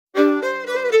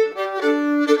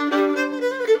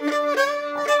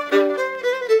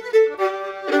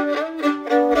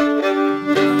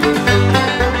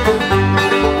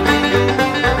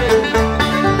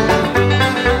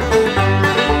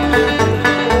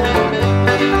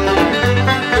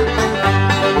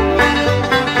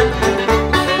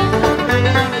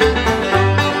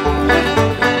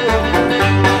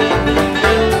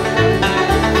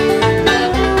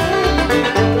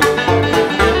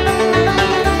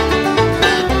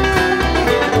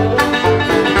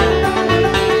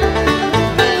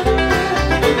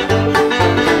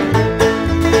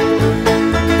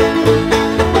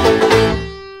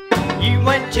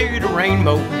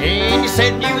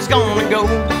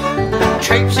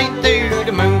traipsing through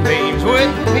the moonbeams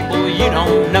with people you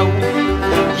don't know.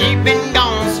 You've been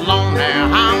gone so long now,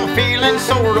 I'm feeling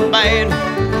sort of bad.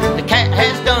 The cat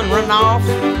has done run off,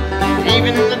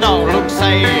 even the dog looks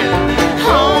sad.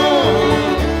 Home,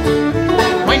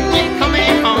 when you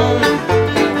coming home?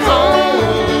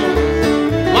 Home,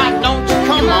 why don't you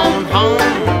come on home?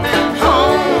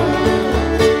 Home,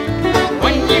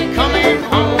 when you coming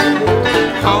home?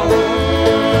 Home.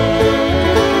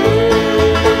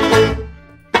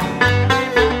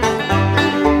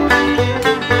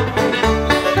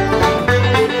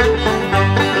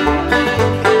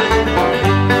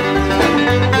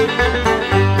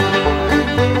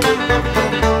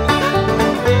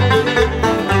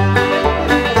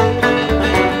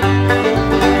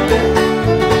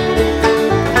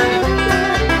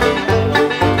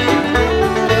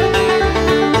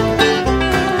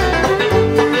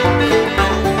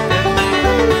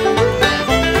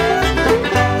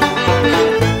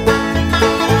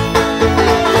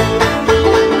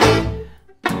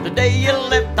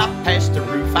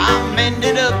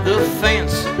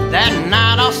 That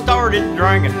night I started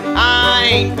drinking, I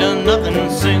ain't done nothing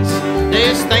since.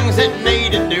 There's things that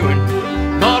needed doing,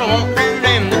 but I won't do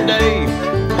them today.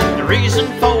 The reason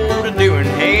for the doing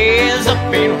is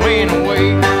up and went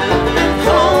away.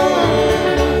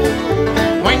 Home,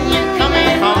 when you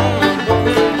coming home?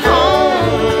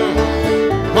 Home,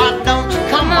 why don't you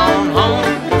come on home?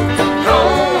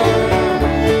 Home,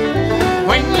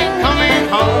 when you coming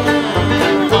home?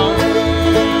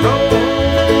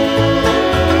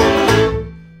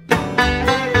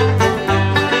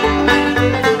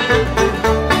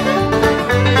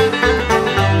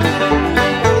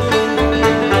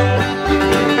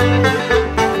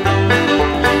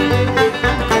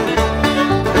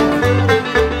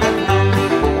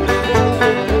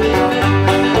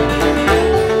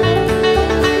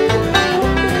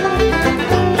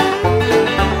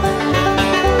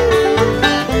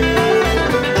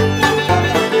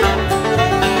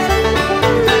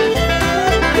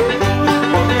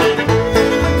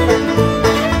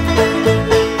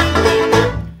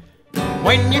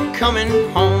 When you're coming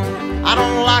home, I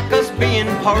don't like us being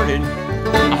parted.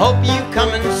 I hope you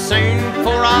coming soon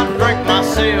before I drink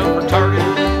myself retarded.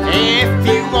 If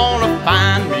you wanna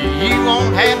find me, you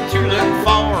won't have to look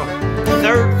far.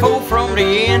 Third full from the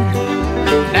end,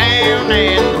 down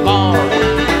at the bar.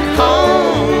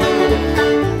 Home,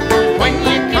 when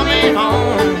you're coming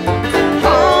home?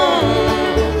 Home,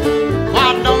 why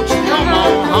don't you come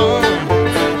on home?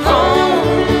 Home,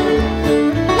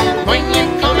 when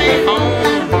you're coming home?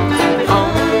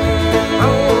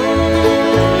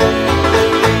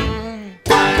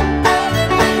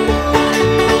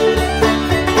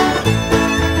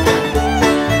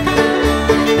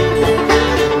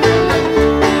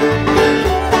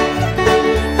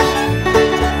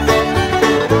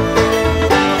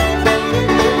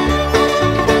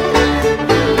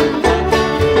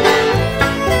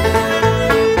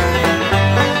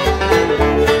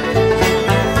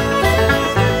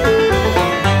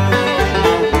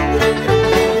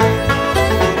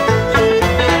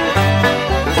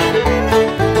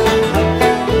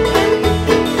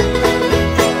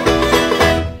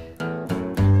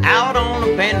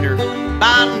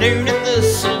 By noon at the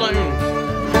saloon,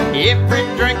 every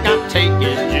drink I take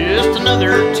is just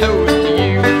another toast to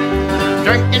you.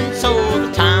 Drinking so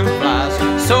the time flies,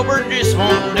 sober just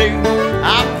won't do.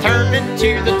 I've turned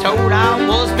into the toad I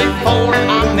was before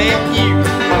I met you.